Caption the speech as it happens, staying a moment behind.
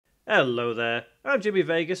Hello there, I'm Jimmy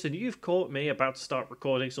Vegas and you've caught me about to start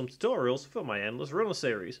recording some tutorials for my Endless Runner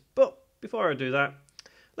series. But before I do that,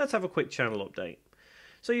 let's have a quick channel update.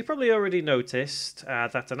 So you probably already noticed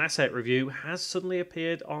that an asset review has suddenly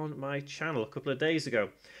appeared on my channel a couple of days ago.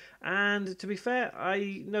 And to be fair,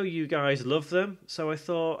 I know you guys love them, so I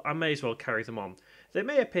thought I may as well carry them on. They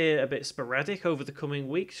may appear a bit sporadic over the coming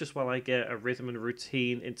weeks just while I get a rhythm and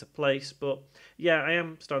routine into place, but yeah, I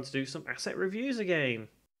am starting to do some asset reviews again.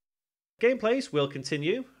 Gameplays will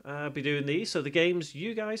continue. I'll be doing these, so the games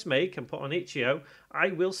you guys make and put on itch.io,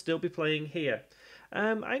 I will still be playing here.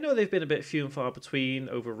 I know they've been a bit few and far between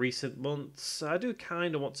over recent months. I do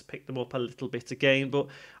kind of want to pick them up a little bit again, but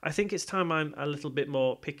I think it's time I'm a little bit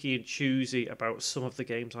more picky and choosy about some of the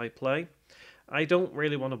games I play. I don't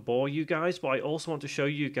really want to bore you guys, but I also want to show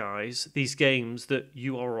you guys these games that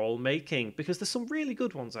you are all making, because there's some really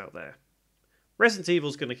good ones out there. Resident Evil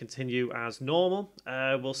is going to continue as normal.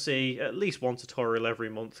 We'll see at least one tutorial every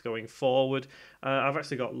month going forward. I've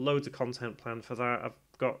actually got loads of content planned for that. I've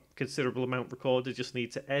got considerable amount recorded, just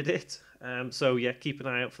need to edit. So yeah, keep an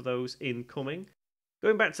eye out for those incoming.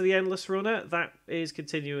 Going back to the Endless Runner, that is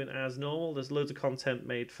continuing as normal. There's loads of content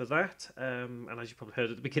made for that. And as you probably heard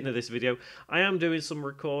at the beginning of this video, I am doing some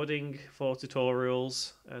recording for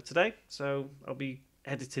tutorials today. So I'll be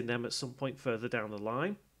editing them at some point further down the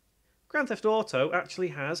line. Grand Theft Auto actually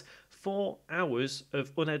has 4 hours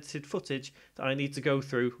of unedited footage that I need to go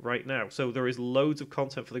through right now. So there is loads of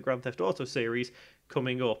content for the Grand Theft Auto series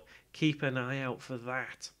coming up. Keep an eye out for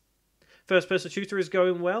that. First person shooter is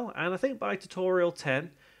going well, and I think by tutorial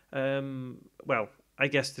 10, well, I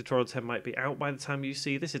guess tutorial 10 might be out by the time you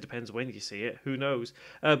see this. It depends when you see it, who knows.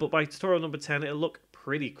 But by tutorial number 10, it'll look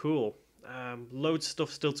pretty cool. Loads of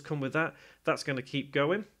stuff still to come with that. That's going to keep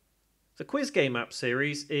going. The Quiz Game app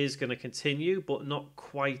series is going to continue, but not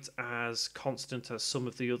quite as constant as some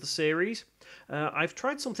of the other series. I've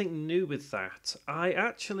tried something new with that. I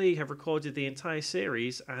actually have recorded the entire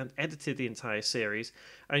series and edited the entire series,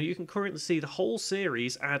 and you can currently see the whole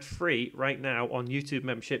series ad-free right now on YouTube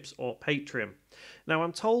memberships or Patreon. Now,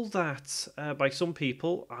 I'm told that by some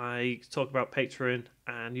people I talk about Patreon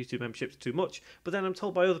and YouTube memberships too much, but then I'm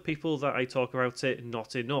told by other people that I talk about it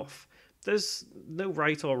not enough. There's no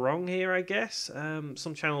right or wrong here, I guess.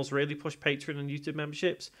 Some channels really push Patreon and YouTube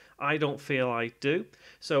memberships. I don't feel I do.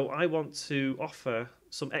 So I want to offer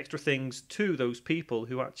some extra things to those people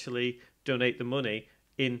who actually donate the money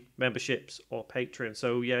in memberships or Patreon.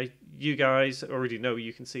 So yeah, you guys already know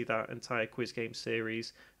you can see that entire Quiz Game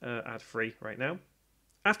series ad-free right now.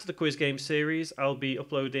 After the Quiz Game series, I'll be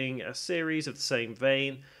uploading a series of the same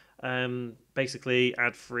vein. Basically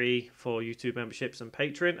ad-free for YouTube memberships and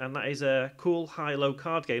Patreon, and that is a cool high-low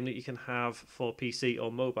card game that you can have for PC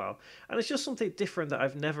or mobile, and it's just something different that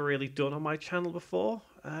I've never really done on my channel before.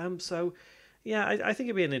 So yeah, I think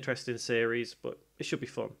it'd be an interesting series, but it should be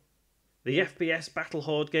fun. The FPS Battle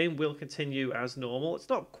Horde game will continue as normal. It's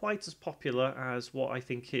not quite as popular as what I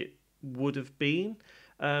think it would have been,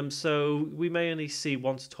 so we may only see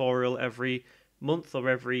one tutorial every month or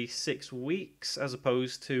every 6 weeks, as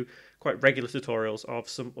opposed to quite regular tutorials of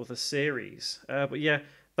some other series. But yeah,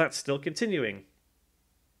 that's still continuing.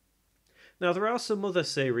 Now, there are some other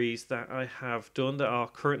series that I have done that are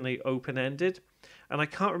currently open-ended, and I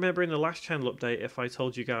can't remember in the last channel update if I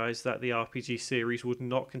told you guys that the RPG series would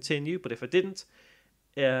not continue, but if I didn't,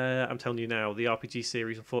 I'm telling you now, the RPG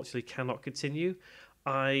series unfortunately cannot continue.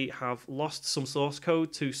 I have lost some source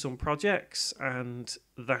code to some projects, and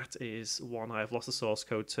that is one I have lost the source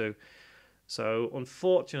code to. So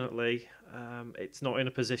unfortunately, it's not in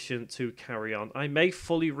a position to carry on. I may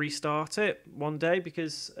fully restart it one day,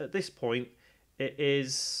 because at this point it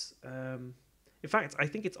is... in fact, I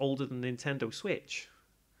think it's older than the Nintendo Switch.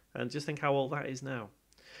 And just think how old that is now.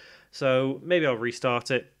 So maybe I'll restart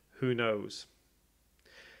it. Who knows?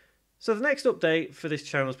 So the next update for this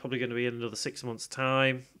channel is probably going to be in another 6 months'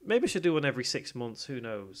 time. Maybe I should do one every 6 months, who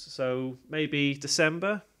knows. So maybe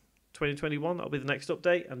December 2021, that'll be the next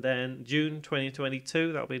update. And then June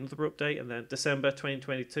 2022, that'll be another update. And then December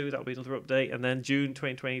 2022, that'll be another update. And then June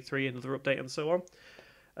 2023, another update, and so on.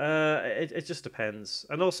 It just depends.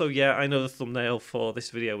 And also, yeah, I know the thumbnail for this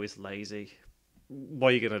video is lazy. What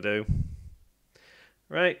are you going to do?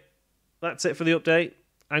 Right, that's it for the update.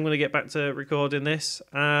 I'm going to get back to recording this,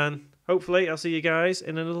 and hopefully I'll see you guys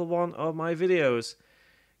in another one of my videos.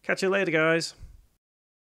 Catch you later, guys.